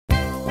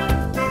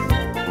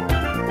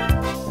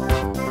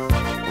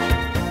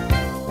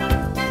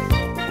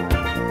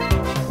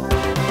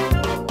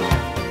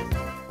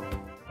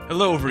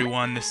Hello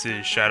everyone, this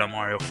is Shadow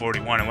Mario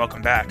 41 and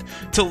welcome back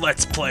to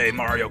Let's Play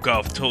Mario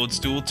Golf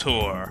Toadstool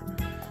Tour.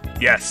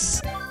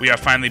 Yes, we are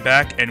finally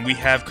back and we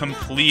have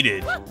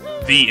completed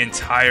the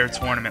entire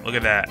tournament. Look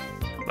at that.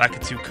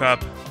 Lakitu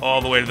Cup,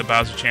 all the way to the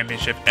Bowser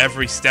Championship.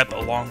 Every step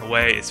along the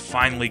way is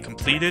finally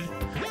completed.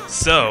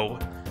 So,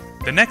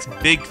 the next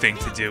big thing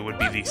to do would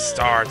be the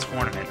Star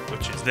Tournament,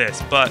 which is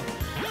this. But,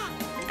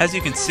 as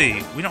you can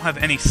see, we don't have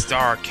any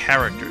star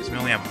characters. We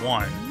only have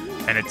one.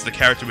 And it's the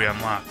character we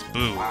unlocked,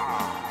 Boo.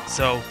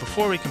 So,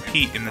 before we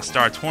compete in the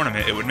Star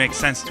Tournament, it would make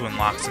sense to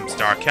unlock some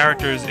star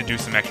characters and do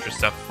some extra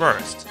stuff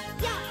first.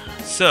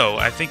 So,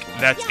 I think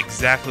that's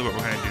exactly what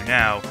we're going to do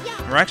now.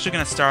 We're actually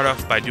going to start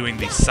off by doing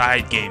the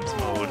side games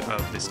mode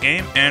of this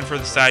game, and for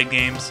the side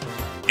games,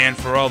 and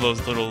for all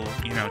those little,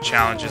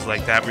 challenges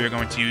like that, we are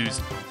going to use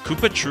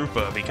Koopa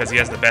Troopa, because he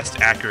has the best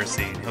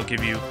accuracy, and he'll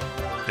give you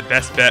the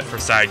best bet for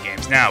side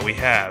games. Now, we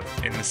have,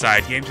 in the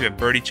side games, we have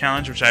Birdie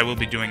Challenge, which I will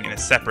be doing in a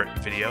separate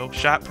video.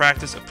 Shot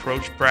practice,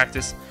 approach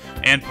practice,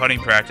 and putting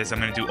practice. I'm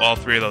going to do all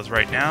three of those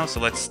right now, so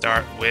let's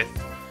start with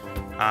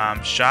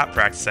shot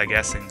practice, I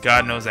guess, and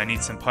God knows I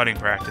need some putting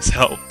practice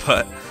help,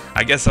 but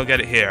I guess I'll get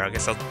it here. I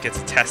guess I'll get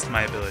to test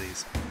my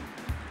abilities.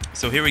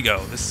 So here we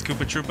go. This is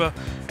Koopa Troopa,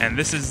 and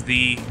this is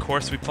the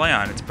course we play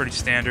on. It's pretty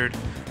standard.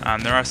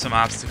 There are some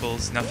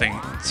obstacles, nothing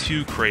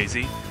too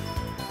crazy.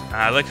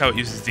 I like how it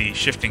uses the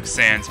shifting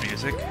sands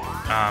music.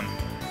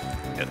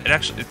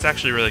 It's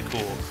actually really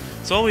cool.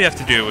 So all we have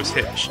to do is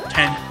hit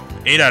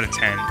 8 out of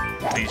 10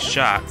 of these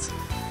shots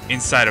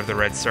inside of the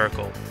red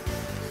circle.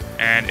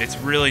 And it's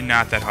really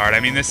not that hard. I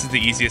mean, this is the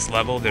easiest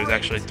level. There's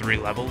actually 3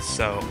 levels,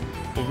 so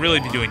we'll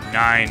really be doing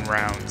 9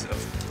 rounds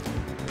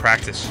of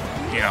practice,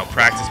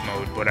 practice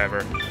mode,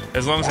 whatever.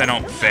 As long as I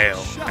don't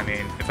fail. I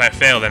mean, if I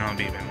fail, then it'll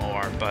be even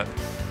more, but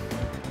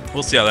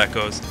we'll see how that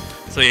goes.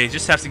 So yeah, you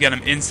just have to get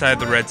them inside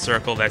the red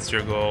circle, that's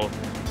your goal.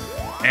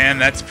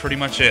 And that's pretty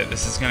much it.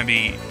 This is going to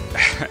be,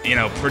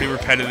 pretty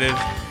repetitive,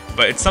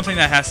 but it's something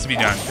that has to be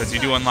done, because you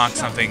do unlock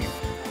something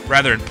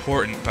rather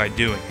important by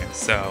doing it.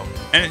 So,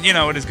 and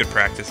it is good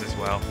practice as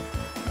well.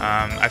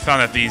 I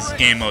found that these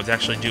game modes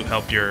actually do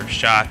help your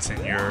shots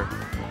and your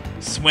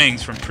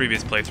swings from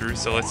previous playthroughs,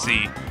 so let's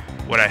see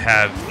what I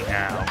have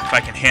now, if I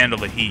can handle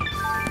the heat.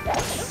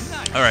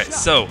 Alright,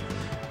 so,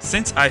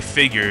 since I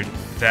figured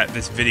that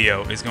this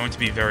video is going to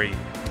be very...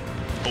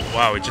 Oh,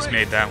 wow, it just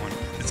made that one.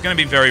 It's going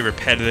to be very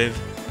repetitive.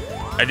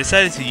 I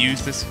decided to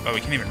use this... Oh, we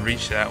can't even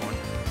reach that one.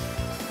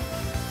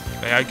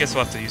 I guess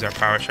we'll have to use our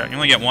power shot. You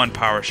only get one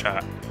power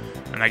shot,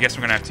 and I guess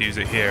we're going to have to use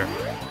it here.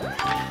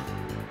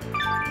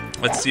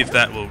 Let's see if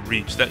that will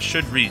reach. That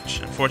should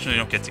reach. Unfortunately, we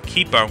don't get to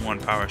keep our one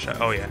power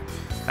shot. Oh, yeah.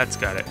 That's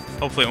got it.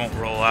 Hopefully it won't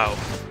roll out.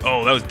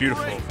 Oh, that was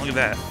beautiful. Look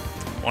at that.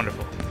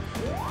 Wonderful.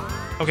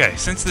 Okay,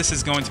 since this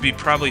is going to be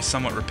probably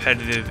somewhat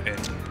repetitive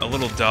and a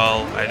little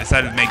dull, I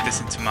decided to make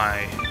this into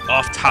my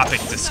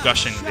off-topic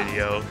discussion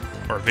video,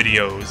 or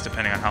videos,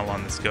 depending on how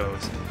long this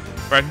goes,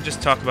 where I can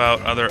just talk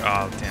about other,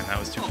 oh damn, that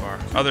was too far,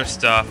 other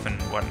stuff and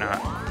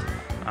whatnot.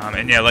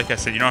 And yeah, like I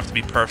said, you don't have to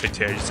be perfect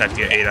here, you just have to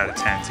get 8 out of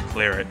 10 to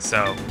clear it,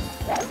 so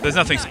there's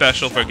nothing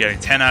special for getting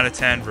 10 out of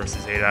 10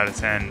 versus 8 out of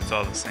 10, it's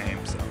all the same,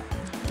 so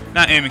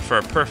not aiming for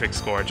a perfect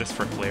score, just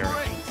for clearing.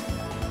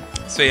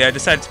 So yeah, I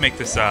decided to make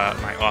this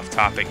my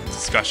off-topic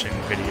discussion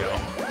video,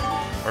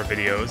 or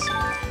videos.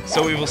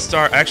 So we will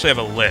start, I actually have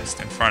a list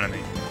in front of me,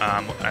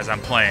 as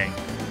I'm playing,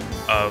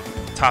 of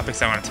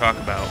topics I want to talk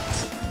about.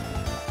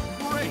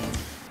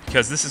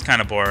 Because this is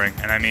kind of boring,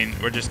 and I mean,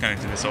 we're just going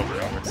to do this over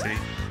and over, see?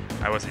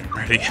 I wasn't even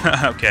ready.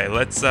 Okay,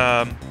 let's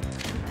go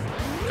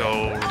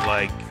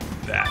like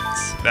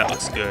that. That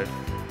looks good.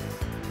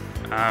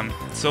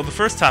 So the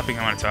first topic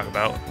I want to talk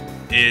about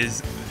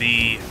is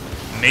the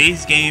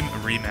Maze Game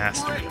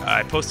Remastered.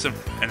 I posted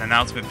an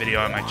announcement video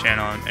on my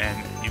channel,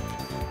 and you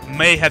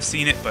may have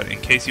seen it, but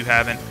in case you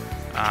haven't,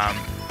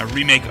 a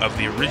remake of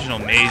the original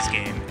Maze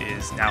game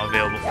is now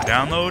available for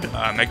download.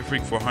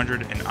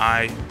 MegaFreak400 and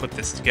I put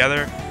this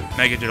together.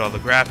 Mega did all the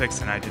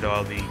graphics, and I did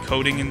all the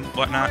coding and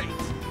whatnot.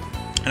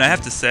 And I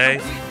have to say,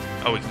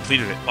 oh, we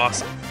completed it.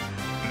 Awesome.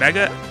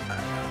 Mega,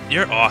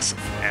 you're awesome,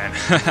 man.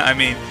 I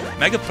mean,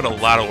 Mega put a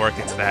lot of work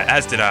into that,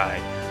 as did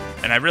I.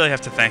 And I really have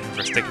to thank him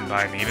for sticking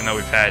by me, even though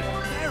we've had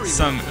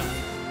some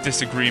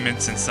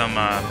disagreements and some,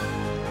 now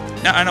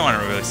I don't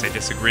want to really say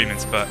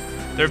disagreements, but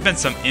there have been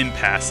some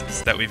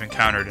impasses that we've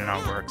encountered in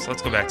our work. So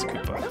let's go back to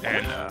Koopa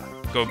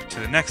and go to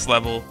the next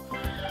level,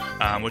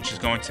 which is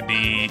going to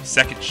be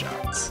second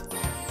shots.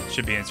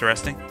 Should be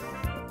interesting.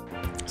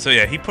 So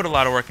yeah, he put a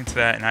lot of work into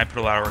that, and I put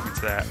a lot of work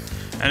into that.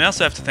 And I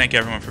also have to thank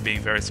everyone for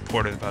being very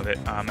supportive of it.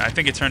 I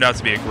think it turned out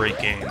to be a great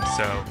game,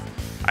 so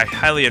I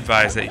highly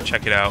advise that you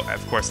check it out.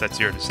 Of course, that's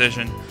your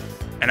decision.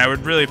 And I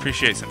would really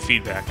appreciate some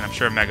feedback, and I'm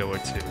sure Mega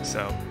would too.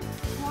 So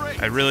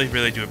I really,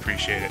 really do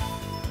appreciate it.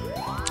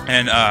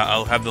 And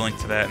I'll have the link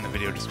to that in the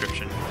video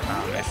description,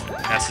 if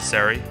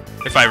necessary.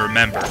 If I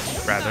remember,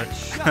 rather.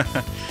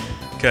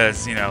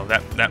 Because,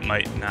 that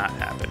might not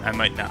happen. I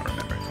might not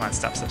remember. Come on,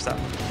 stop.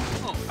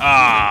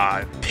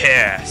 Ah,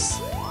 piss.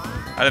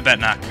 How did that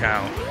not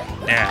count?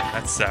 Yeah,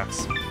 that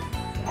sucks.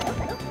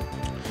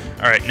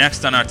 Alright,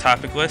 next on our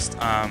topic list,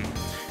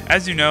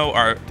 as you know,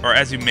 or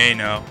as you may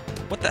know,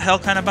 what the hell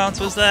kind of bounce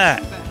was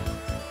that?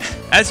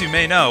 As you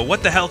may know,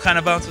 what the hell kind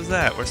of bounce was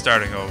that? We're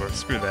starting over.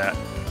 Screw that.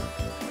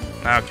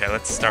 Okay,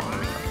 let's start from the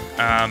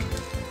beginning.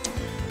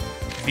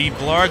 The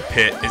Blargg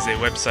Pit is a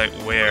website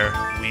where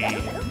we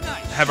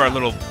have our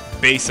little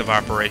base of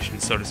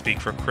operations, so to speak,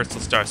 for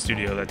Crystal Star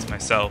Studio. That's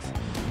myself,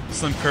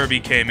 Slim Kirby,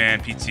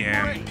 K-Man,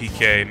 PTM,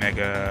 PK,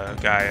 Mega,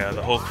 Gaia,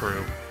 the whole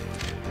crew.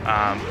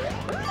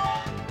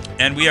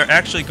 And we are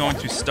actually going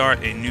to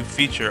start a new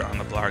feature on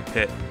the Blargg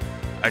Pit.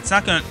 It's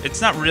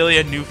not really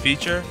a new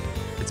feature.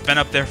 It's been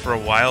up there for a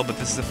while, but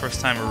this is the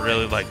first time we're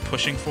really like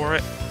pushing for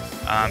it,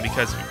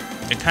 because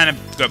it kind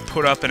of got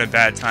put up in a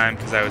bad time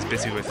because I was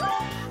busy with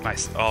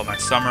all my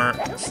summer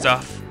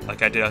stuff.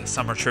 Like I did a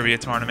summer trivia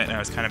tournament and I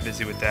was kind of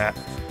busy with that.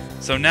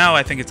 So now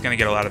I think it's going to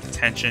get a lot of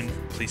attention.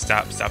 Please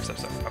stop.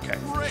 Okay.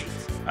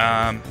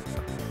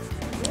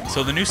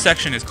 So the new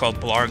section is called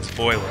Blargg's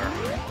Boiler,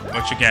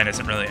 which again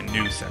isn't really a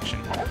news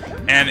section.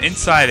 And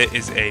inside it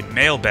is a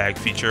mailbag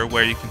feature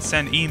where you can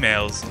send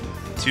emails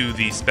to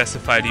the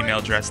specified email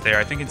address there.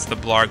 I think it's the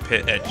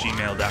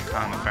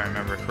blarggpit@gmail.com if I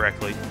remember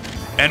correctly.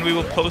 And we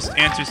will post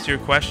answers to your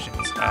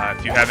questions.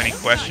 If you have any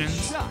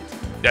questions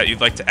that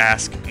you'd like to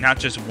ask, not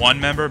just one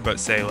member, but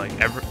say like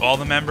all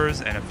the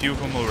members, and a few of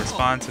them will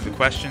respond to the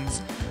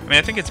questions. I mean,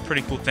 I think it's a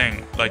pretty cool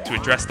thing, like to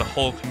address the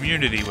whole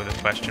community with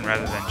a question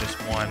rather than just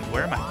one.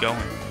 Where am I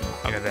going?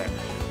 Okay, there.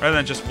 Rather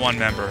than just one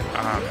member.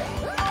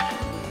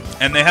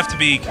 And they have to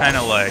be kind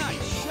of like,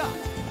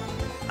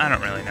 I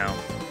don't really know.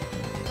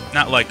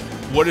 Not like,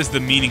 what is the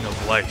meaning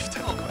of life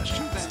type of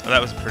questions. Oh,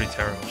 that was a pretty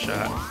terrible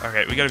shot.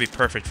 Okay, we gotta be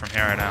perfect from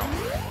here on out.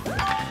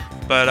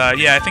 But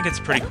yeah, I think it's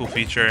a pretty cool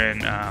feature,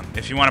 and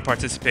if you want to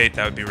participate,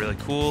 that would be really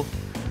cool.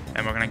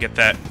 And we're gonna get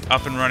that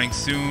up and running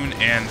soon,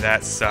 and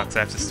that sucks. I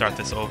have to start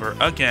this over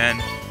again.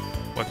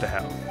 What the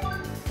hell?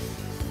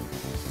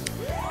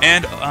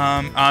 And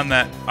on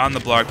the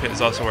Blargg Pit is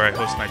also where I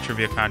host my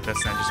trivia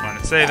contest, and I just wanted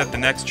to say that the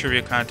next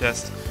trivia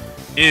contest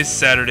is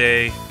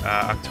Saturday,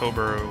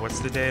 October, what's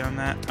the date on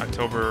that?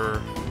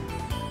 October,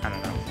 I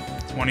don't know,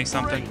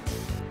 20-something?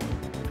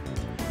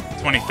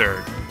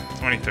 23rd.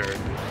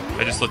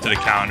 I just looked at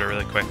the calendar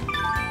really quick.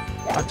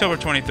 October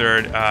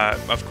 23rd,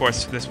 of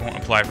course this won't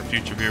apply for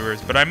future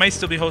viewers, but I might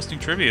still be hosting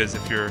trivias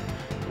if you're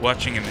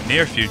watching in the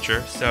near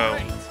future, so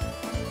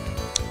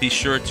be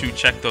sure to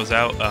check those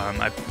out.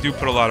 I do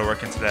put a lot of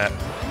work into that,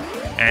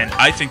 and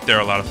I think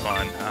they're a lot of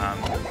fun.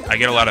 I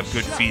get a lot of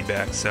good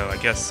feedback, so I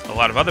guess a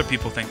lot of other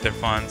people think they're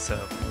fun, so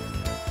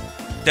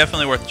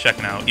definitely worth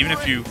checking out. Even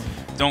if you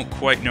don't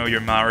quite know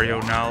your Mario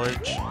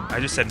knowledge, I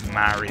just said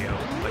Mario,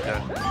 like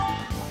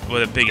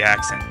with a big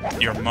accent,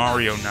 your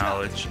Mario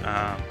knowledge,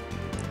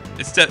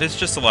 it's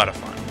just a lot of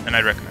fun, and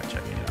I'd recommend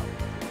checking it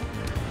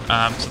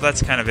out. So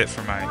that's kind of it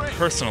for my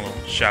personal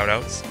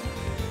shout-outs.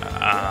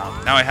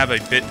 Now I have a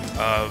bit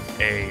of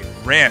a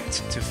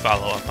rant to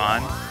follow up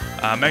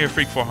on. Mega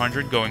Freak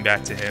 400, going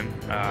back to him.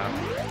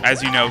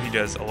 As you know, he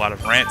does a lot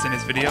of rants in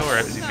his video, or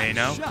as you may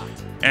know.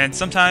 And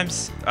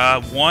sometimes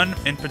one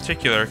in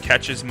particular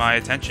catches my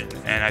attention,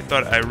 and I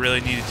thought I really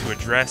needed to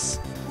address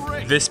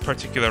this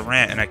particular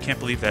rant, and I can't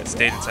believe that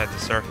stayed inside the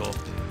circle.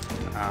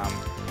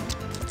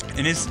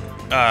 In his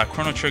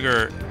Chrono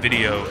Trigger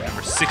video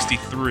number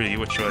 63,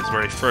 which was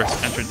where he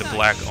first entered the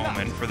Black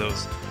Omen, for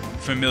those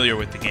familiar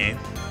with the game,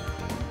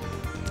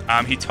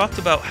 he talked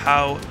about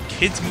how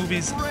kids'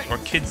 movies, or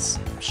kids'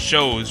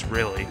 shows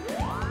really,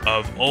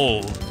 of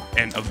old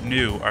and of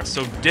new are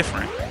so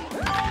different.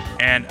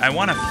 And I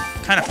want to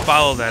kind of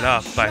follow that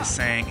up by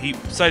saying, he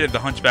cited The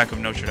Hunchback of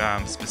Notre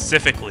Dame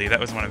specifically. That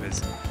was one of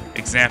his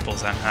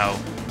examples on how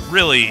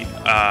really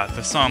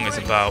the song is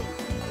about,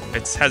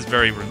 it has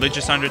very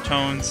religious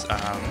undertones,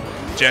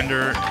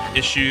 gender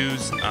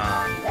issues.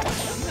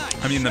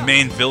 I mean, the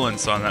main villain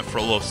song that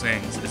Frollo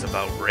sings is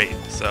about rape,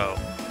 so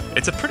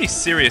it's a pretty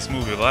serious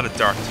movie with a lot of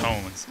dark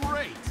tones.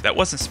 That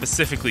wasn't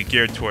specifically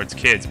geared towards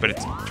kids, but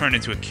it's turned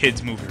into a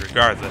kids movie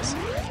regardless.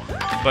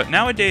 But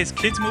nowadays,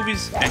 kids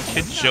movies and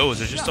kids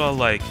shows are just all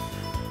like,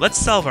 let's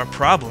solve our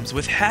problems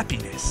with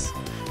happiness.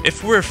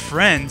 If we're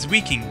friends,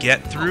 we can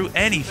get through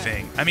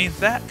anything. I mean,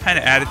 that kind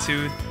of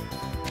attitude,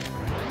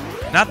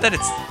 not that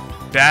it's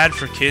bad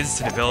for kids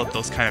to develop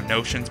those kind of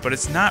notions, but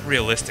it's not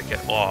realistic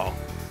at all.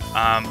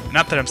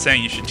 Not that I'm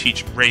saying you should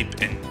teach rape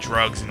and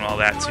drugs and all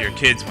that to your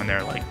kids when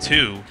they're like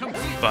 2,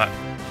 but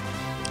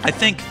I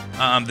think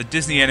the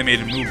Disney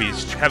animated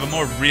movies have a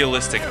more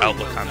realistic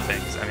outlook on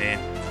things. I mean,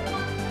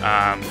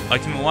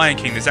 like in The Lion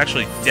King, there's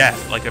actually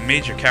death, like a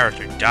major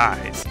character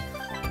dies,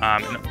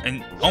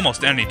 in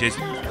almost any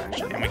Disney movie,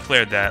 actually. And we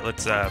cleared that.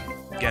 Let's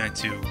get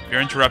into,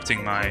 you're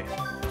interrupting my,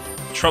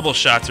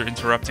 troubleshots are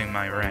interrupting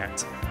my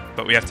rant,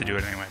 but we have to do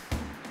it anyway.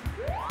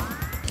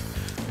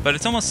 But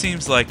it almost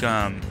seems like,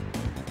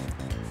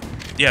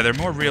 yeah, they're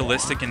more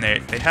realistic, and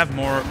they have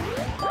more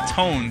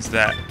tones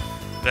that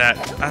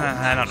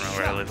I don't know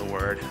really the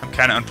word. I'm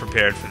kind of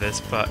unprepared for this,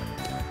 but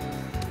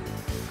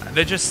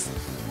they're just,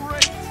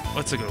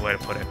 what's a good way to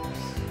put it?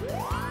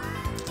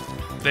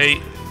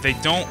 They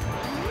don't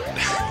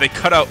they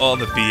cut out all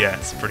the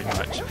BS pretty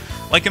much.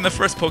 Like in the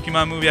first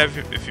Pokemon movie,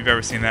 if you've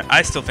ever seen that,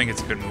 I still think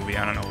it's a good movie.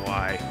 I don't know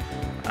why.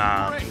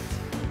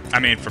 I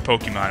mean, for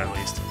Pokemon at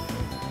least.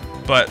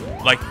 But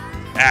like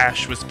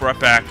Ash was brought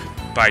back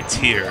by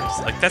tears.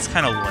 Like that's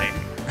kind of lame,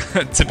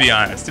 to be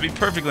honest. To be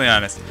perfectly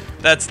honest,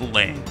 that's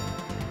lame.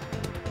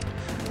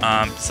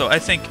 So I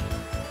think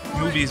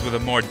movies with a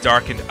more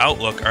darkened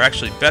outlook are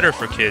actually better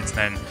for kids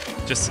than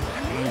just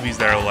movies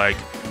that are like,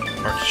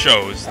 or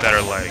shows that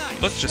are like,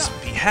 let's just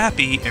be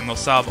happy and we'll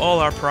solve all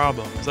our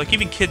problems. Like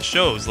even kids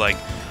shows like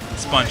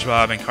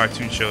SpongeBob and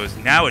cartoon shows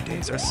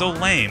nowadays are so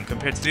lame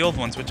compared to the old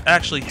ones, which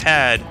actually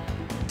had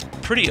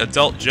pretty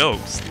adult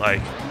jokes.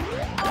 Like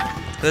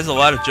there's a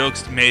lot of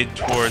jokes made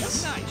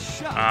towards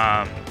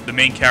the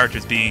main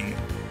characters being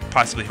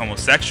possibly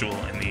homosexual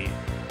in the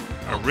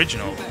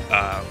original,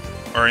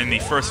 or in the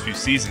first few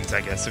seasons,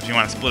 I guess, if you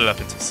want to split it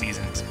up into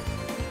seasons.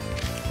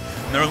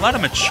 And there are a lot of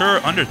mature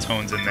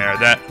undertones in there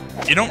that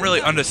you don't really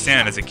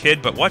understand as a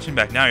kid, but watching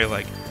back now, you're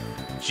like,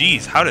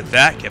 geez, how did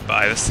that get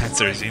by the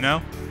censors, you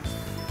know?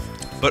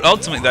 But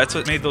ultimately, that's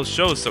what made those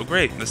shows so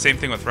great. And the same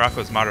thing with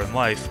Rocko's Modern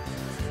Life,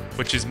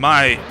 which is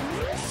my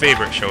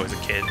favorite show as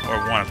a kid, or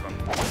one of them.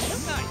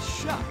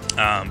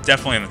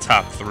 Definitely in the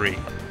top 3.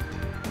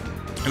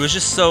 It was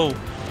just so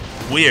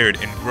weird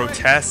and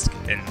grotesque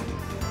and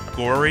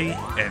gory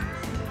and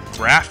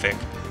graphic,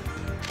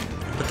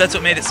 but that's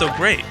what made it so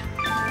great.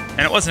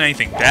 And it wasn't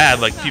anything bad,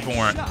 like people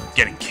weren't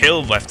getting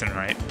killed left and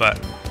right, but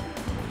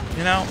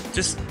you know,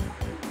 it's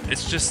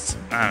just,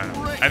 I don't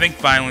know. I think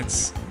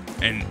violence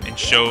in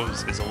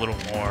shows is a little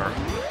more,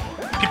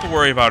 people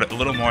worry about it a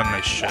little more than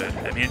they should.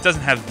 I mean, it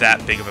doesn't have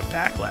that big of a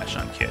backlash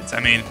on kids.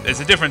 I mean, there's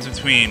a difference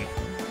between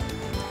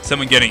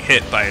someone getting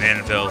hit by an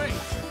anvil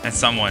and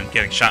someone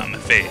getting shot in the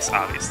face,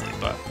 obviously,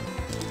 but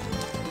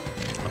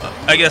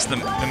I guess the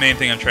main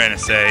thing I'm trying to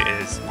say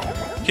is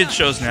kids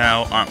shows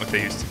now aren't what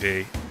they used to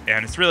be,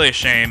 and it's really a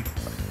shame.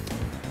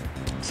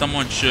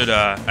 Someone should,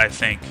 I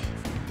think,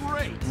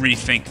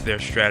 rethink their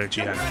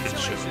strategy on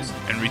kids shows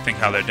and rethink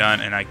how they're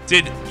done. And I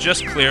did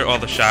just clear all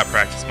the shot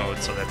practice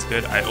modes, so that's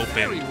good. I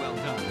opened...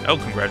 Oh,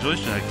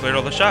 congratulations, I cleared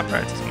all the shot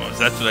practice modes.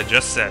 That's what I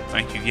just said.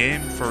 Thank you,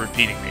 game, for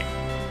repeating me.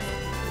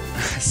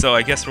 So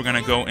I guess we're going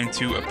to go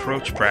into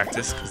approach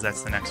practice, because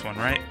that's the next one,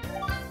 right?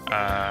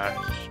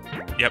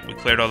 Yep, we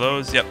cleared all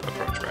those. Yep,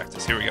 approach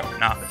practice. Here we go.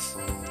 Novice.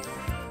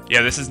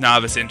 Yeah, this is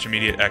novice,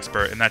 intermediate,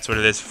 expert, and that's what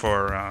it is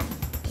for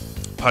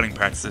putting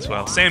practice as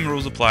well. Same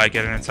rules apply.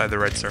 Get it inside the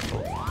red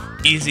circle.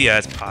 Easy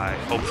as pie,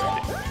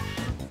 hopefully.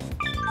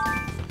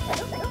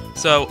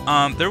 So,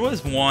 there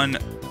was one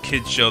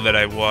kids show that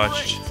I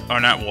watched, or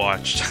not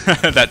watched.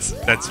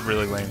 that's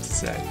really lame to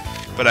say.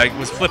 But I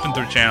was flipping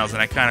through channels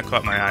and I kind of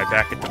caught my eye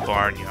back at the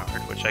Barnyard,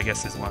 which I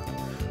guess is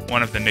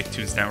one of the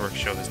Nicktoons Network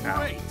shows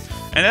now.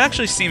 And it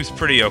actually seems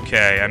pretty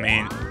okay. I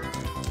mean,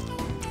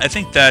 I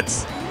think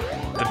that's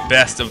the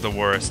best of the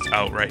worst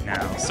out right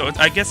now. So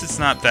I guess it's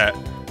not that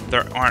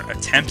there aren't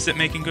attempts at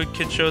making good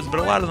kid shows, but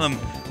a lot of them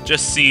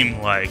just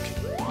seem like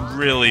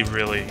really,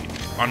 really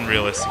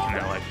unrealistic. And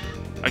they're like,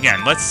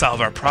 again, let's solve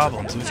our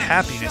problems with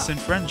happiness and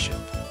friendship,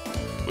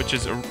 which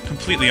is a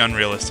completely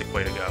unrealistic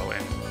way to go.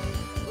 And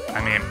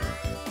I mean,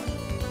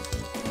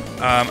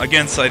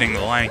 again, citing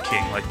The Lion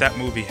King, like that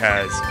movie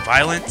has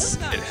violence,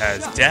 it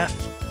has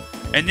death,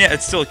 and yeah,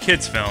 it's still a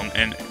kid's film,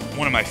 and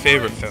one of my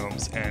favorite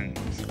films, and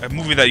a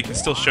movie that you can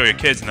still show your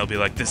kids and they'll be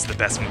like, this is the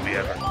best movie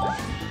ever.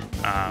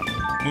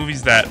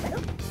 Movies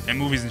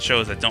and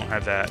shows that don't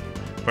have that,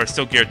 but are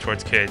still geared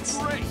towards kids,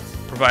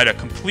 provide a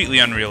completely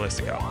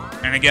unrealistic outlook.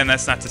 And again,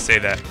 that's not to say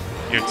that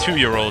your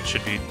 2-year-old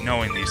should be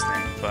knowing these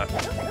things, but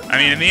I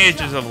mean, in the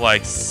ages of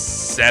like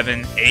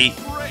 7, 8,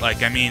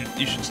 like, I mean,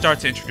 you should start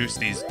to introduce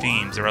these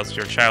themes, or else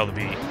your child will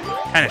be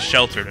kind of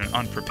sheltered and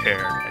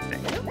unprepared, I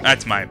think.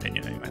 That's my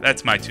opinion, anyway.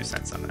 That's my 2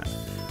 cents on that.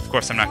 Of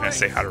course, I'm not going to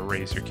say how to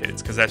raise your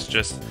kids, because that's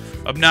just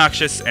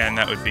obnoxious, and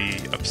that would be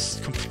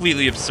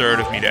completely absurd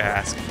of me to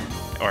ask,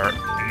 or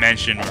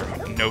mention, or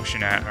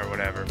notion at, or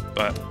whatever.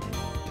 But,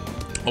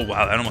 oh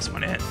wow, that almost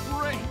went in.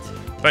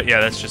 But yeah,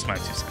 that's just my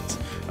 2 cents.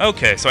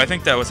 Okay, so I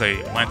think that was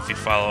a lengthy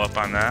follow-up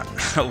on that.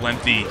 A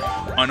lengthy,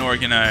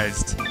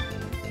 unorganized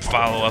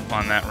follow-up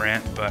on that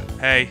rant, but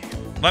hey,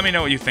 let me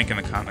know what you think in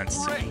the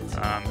comments too.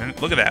 And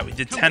look at that, we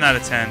did 10 out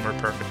of 10, we're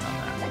perfect on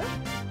that.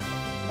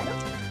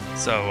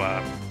 So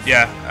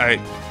yeah, I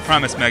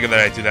promised Mega that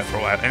I'd do that for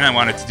a while, and I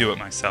wanted to do it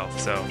myself,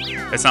 so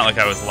it's not like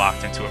I was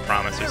locked into a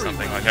promise or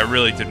something. Like, I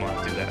really did want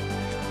to do that.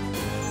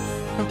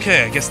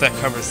 Okay, I guess that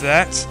covers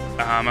that.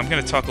 I'm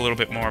going to talk a little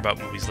bit more about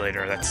movies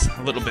later. That's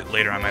a little bit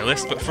later on my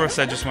list, but first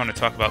I just want to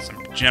talk about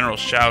some general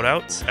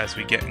shout-outs as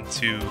we get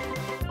into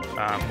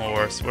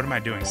more, so what am I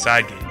doing?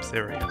 Side games,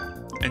 there we go.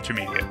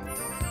 Intermediate.